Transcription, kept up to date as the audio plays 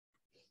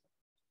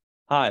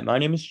Hi, my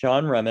name is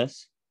John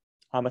Remmes.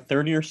 I'm a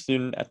third-year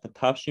student at the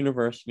Tufts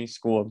University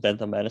School of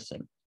Dental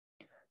Medicine.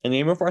 The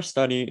name of our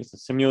study is the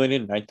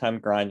simulated nighttime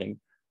grinding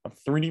of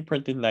 3D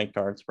printed night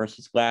guards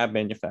versus lab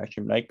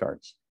manufactured night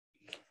guards.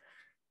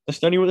 The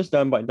study was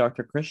done by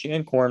Dr.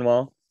 Christiane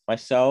Cornwell,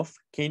 myself,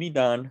 Katie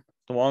Dunn,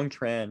 Duong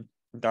Tran,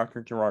 and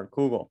Dr. Gerard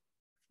Kugel.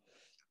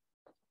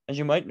 As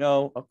you might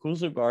know,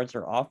 occlusal guards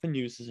are often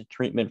used as a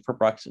treatment for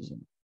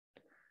bruxism.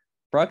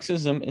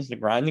 Bruxism is the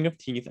grinding of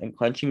teeth and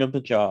clenching of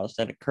the jaws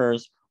that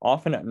occurs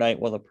often at night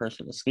while the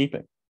person is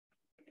sleeping.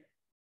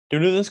 Due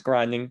to this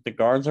grinding, the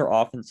guards are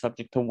often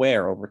subject to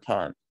wear over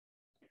time.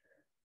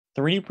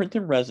 3D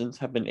printed resins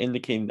have been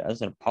indicated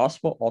as a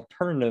possible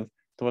alternative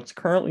to what's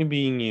currently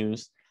being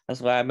used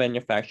as lab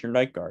manufactured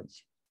night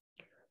guards.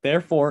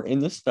 Therefore, in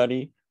this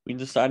study, we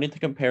decided to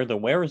compare the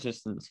wear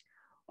resistance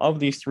of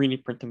these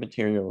 3D printed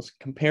materials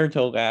compared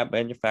to a lab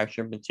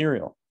manufactured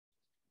material.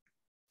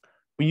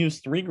 We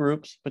used 3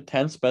 groups with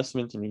 10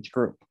 specimens in each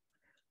group: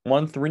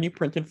 one 3D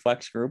printed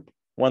flex group,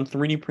 one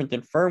 3D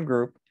printed firm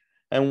group,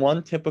 and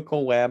one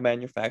typical lab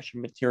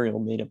manufactured material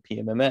made of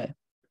PMMA.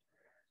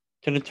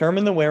 To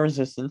determine the wear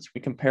resistance,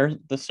 we compared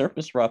the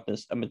surface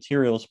roughness of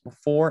materials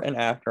before and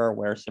after our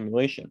wear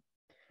simulation.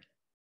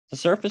 The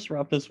surface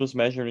roughness was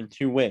measured in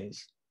 2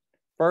 ways.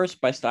 First,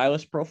 by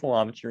stylus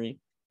profilometry,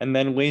 and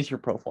then laser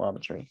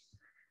profilometry.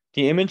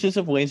 The images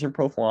of laser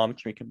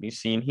profilometry can be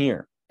seen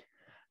here.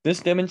 This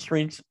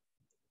demonstrates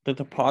the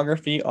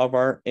topography of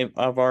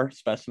our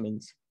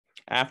specimens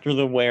after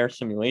the wear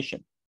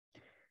simulation,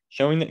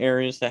 showing the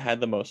areas that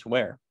had the most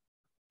wear.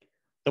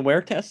 The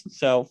wear test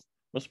itself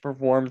was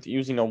performed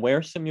using a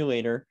wear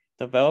simulator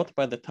developed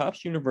by the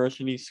Tufts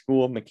University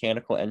School of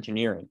Mechanical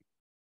Engineering.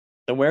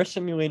 The wear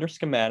simulator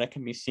schematic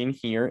can be seen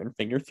here in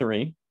Figure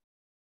 3.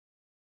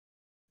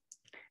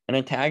 An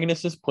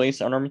antagonist is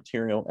placed on our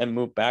material and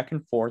moved back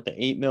and forth at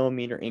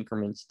 8mm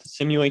increments to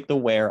simulate the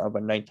wear of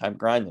a nighttime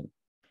grinding.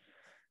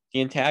 The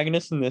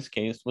antagonist in this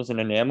case was an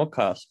enamel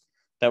cusp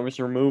that was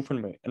removed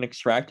from an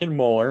extracted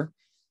molar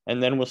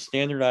and then was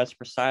standardized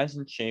for size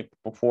and shape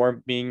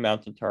before being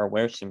mounted to our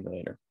wear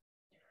simulator.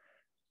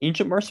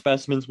 Each of our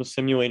specimens was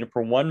simulated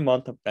for 1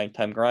 month of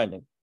nighttime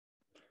grinding.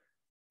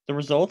 The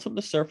results of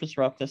the surface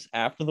roughness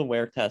after the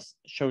wear test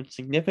showed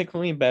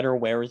significantly better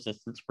wear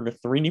resistance for the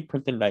 3D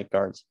printed night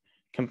guards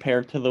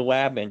compared to the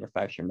lab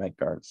manufactured night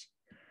guards.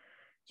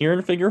 Here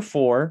in Figure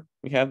 4,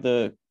 we have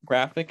the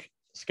graphic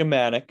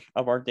schematic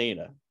of our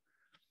data.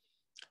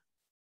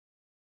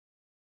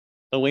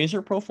 The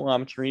laser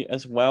profilometry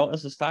as well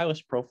as the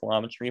stylus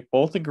profilometry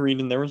both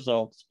agreed in their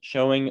results,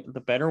 showing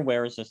the better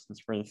wear resistance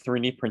for the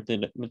 3D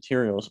printed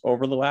materials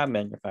over the lab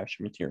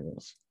manufactured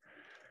materials.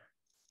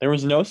 There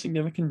was no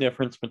significant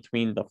difference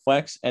between the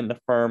flex and the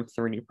firm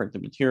 3D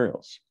printed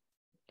materials.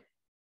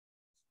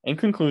 In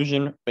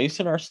conclusion,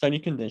 based on our study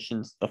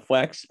conditions, the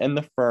flex and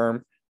the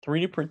firm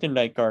 3D printed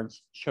night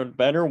guards showed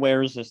better wear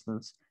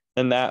resistance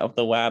than that of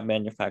the lab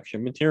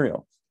manufactured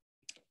material.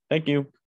 Thank you.